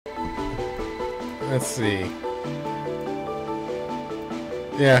Let's see.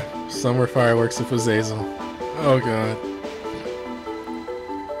 Yeah, summer fireworks with Azazel. Oh god.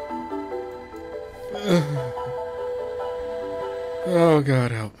 Oh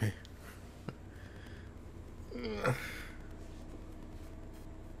god, help me.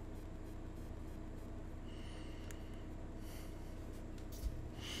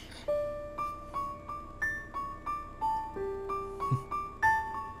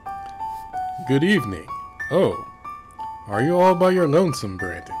 Good evening. Oh, are you all by your lonesome,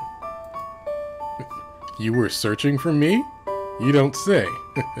 Brandon? You were searching for me? You don't say.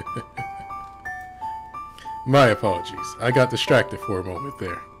 My apologies. I got distracted for a moment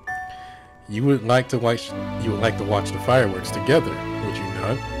there. You would like to watch the fireworks together, would you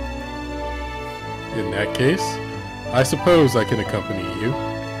not? In that case, I suppose I can accompany you.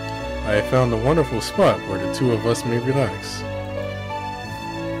 I have found a wonderful spot where the two of us may relax.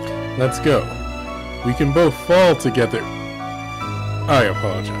 Let's go. We can both fall together. I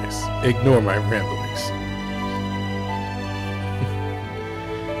apologize. Ignore my ramblings.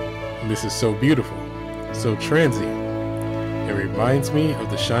 This is so beautiful, so transient. It reminds me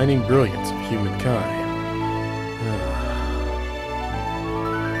of the shining brilliance of humankind.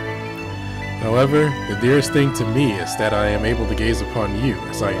 However, the dearest thing to me is that I am able to gaze upon you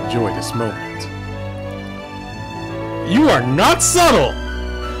as I enjoy this moment. You are not subtle!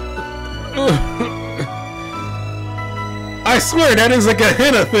 I swear that is a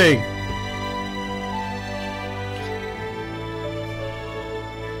Gehenna thing!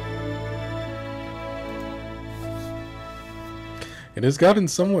 It has gotten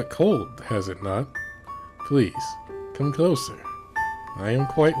somewhat cold, has it not? Please, come closer. I am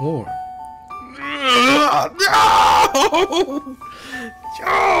quite warm. No!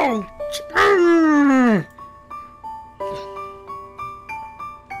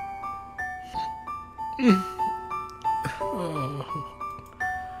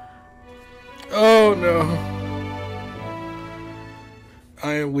 Oh no.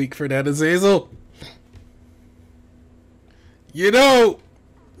 I am weak for that, Azazel. You know,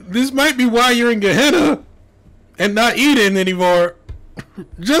 this might be why you're in Gehenna and not Eden anymore.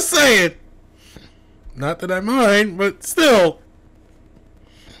 Just saying. Not that I mind, but still.